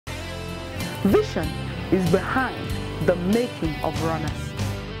Vision is behind the making of runners.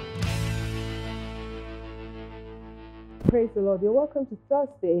 Praise the Lord. You're welcome to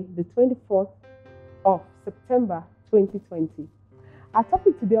Thursday, the 24th of September 2020. Our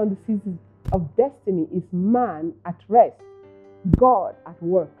topic today on the season of destiny is man at rest, God at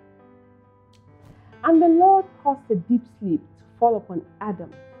work. And the Lord caused a deep sleep to fall upon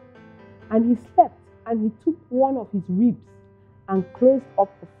Adam. And he slept, and he took one of his ribs and closed up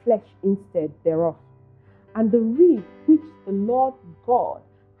the flesh instead thereof. And the rib which the Lord God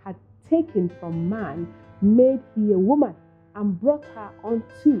had taken from man made he a woman, and brought her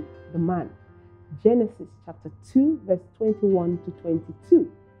unto the man. Genesis chapter 2, verse 21 to 22.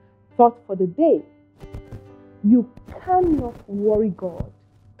 Thought for the day. You cannot worry God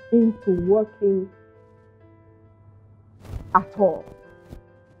into working at all.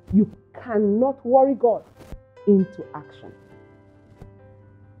 You cannot worry God into action.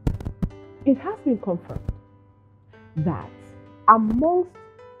 It has been confirmed that amongst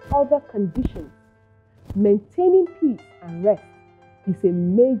other conditions, maintaining peace and rest is a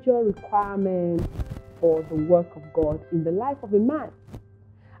major requirement for the work of God in the life of a man.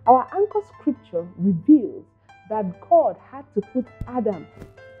 Our anchor scripture reveals that God had to put Adam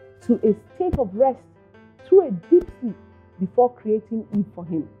to a state of rest through a deep sleep before creating Eve for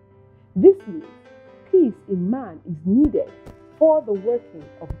him. This means peace in man is needed for the working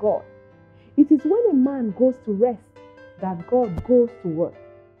of God. It is when a man goes to rest that God goes to work.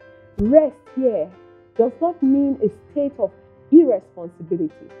 Rest here does not mean a state of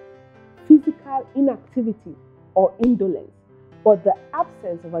irresponsibility, physical inactivity, or indolence, but the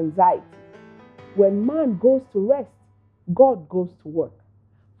absence of anxiety. When man goes to rest, God goes to work.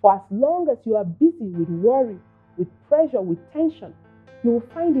 For as long as you are busy with worry, with pressure, with tension, you will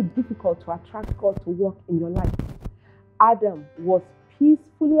find it difficult to attract God to work in your life. Adam was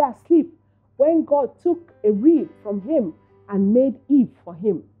peacefully asleep when God took a rib from him and made Eve for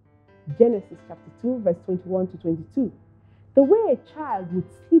him. Genesis chapter 2, verse 21 to 22. The way a child would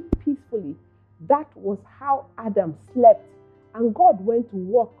sleep peacefully, that was how Adam slept, and God went to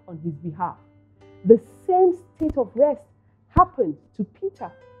work on his behalf. The same state of rest happened to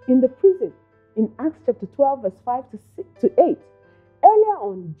Peter in the prison in Acts chapter 12, verse 5 to 8. Earlier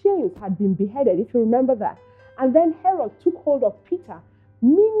on, James had been beheaded, if you remember that. And then Herod took hold of Peter,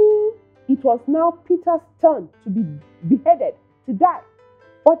 meaning it was now Peter's turn to be beheaded, to die.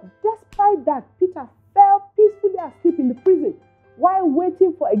 But despite that, Peter fell peacefully asleep in the prison while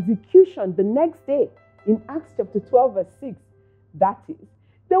waiting for execution the next day in Acts chapter 12, verse 6. That is,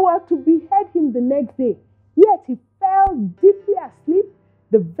 they were to behead him the next day, yet he fell deeply asleep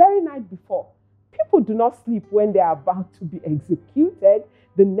the very night before. People do not sleep when they are about to be executed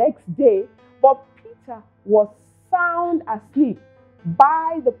the next day, but Peter was sound asleep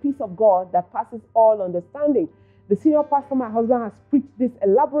by the peace of God that passes all understanding. The senior pastor, my husband, has preached this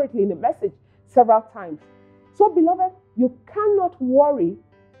elaborately in a message several times. So, beloved, you cannot worry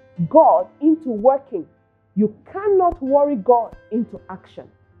God into working. You cannot worry God into action.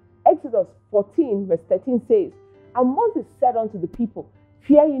 Exodus 14, verse 13 says, And Moses said unto the people,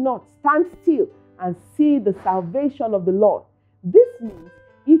 Fear ye not, stand still and see the salvation of the Lord. This means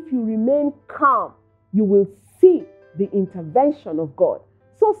if you remain calm, you will see the intervention of God.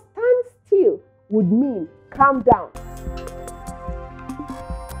 So stand still would mean calm down.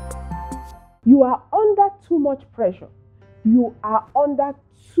 You are under too much pressure. You are under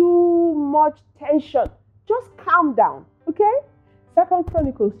too much tension. Just calm down, okay? 2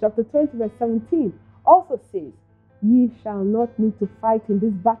 Chronicles chapter 20 verse 17 also says, Ye shall not need to fight in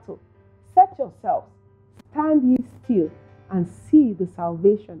this battle. Set yourselves, stand ye still, and see the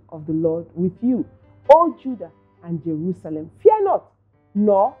salvation of the Lord with you, O Judah and Jerusalem. Fear not,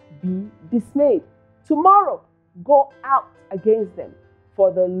 nor be dismayed. Tomorrow go out against them,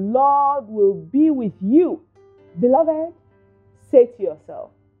 for the Lord will be with you. Beloved, say to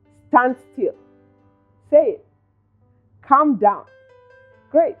yourself, stand still. Say it. Calm down.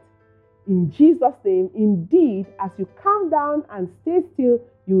 Great. In Jesus' name, indeed, as you calm down and stay still,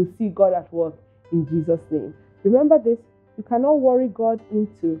 you will see God at work in Jesus' name. Remember this, you cannot worry God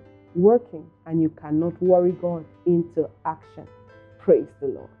into working, and you cannot worry God into action. Praise the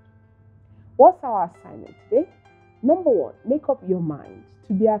Lord. What's our assignment today? Number 1, make up your mind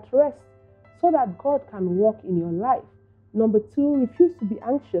to be at rest so that God can work in your life. Number 2, refuse to be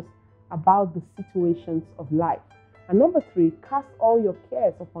anxious about the situations of life. And number 3, cast all your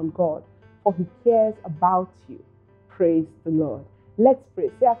cares upon God, for He cares about you. Praise the Lord. Let's pray.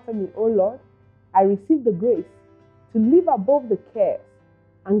 Say after me, O Lord, I receive the grace to live above the cares,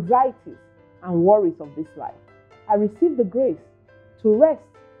 anxieties, and worries of this life. I receive the grace to rest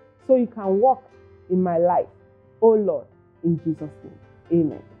so you can walk in my life, oh Lord, in Jesus' name.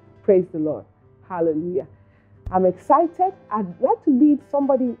 Amen. Praise the Lord. Hallelujah. I'm excited. I'd like to lead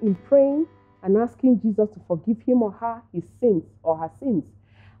somebody in praying and asking Jesus to forgive him or her his sins or her sins.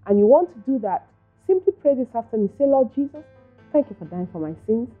 And you want to do that, simply pray this afternoon. Say, Lord Jesus, thank you for dying for my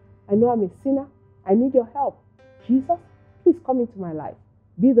sins. I know I'm a sinner. I need your help. Jesus, please come into my life.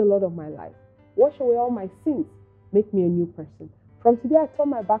 Be the Lord of my life. Wash away all my sins. Make me a new person. From today, I turn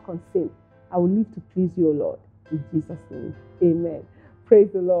my back on sin. I will live to please you, O Lord. In Jesus' name, amen. Praise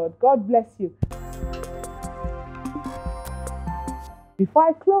the Lord. God bless you. Before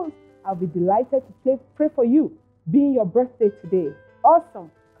I close, I'll be delighted to pray for you, being your birthday today. Awesome.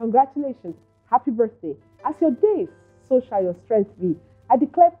 Congratulations. Happy birthday. As your days, so shall your strength be. I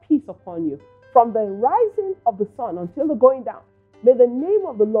declare peace upon you. From the rising of the sun until the going down, may the name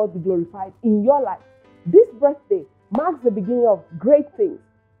of the Lord be glorified in your life. This birthday marks the beginning of great things,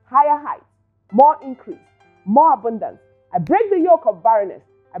 higher heights, more increase, more abundance. I break the yoke of barrenness.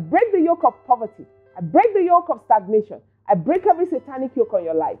 I break the yoke of poverty. I break the yoke of stagnation. I break every satanic yoke on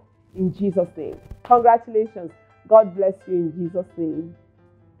your life in Jesus' name. Congratulations. God bless you in Jesus' name.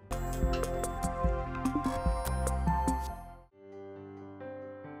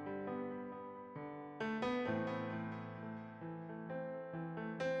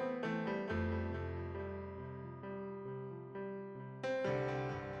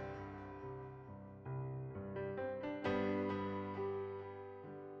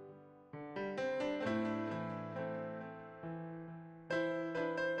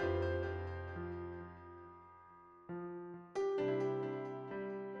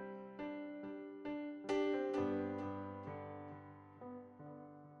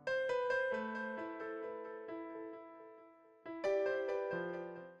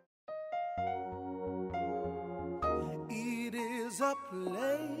 It is a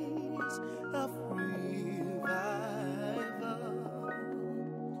place of revival.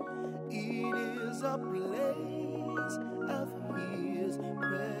 It is a place of His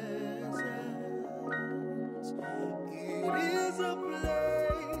presence. It is a place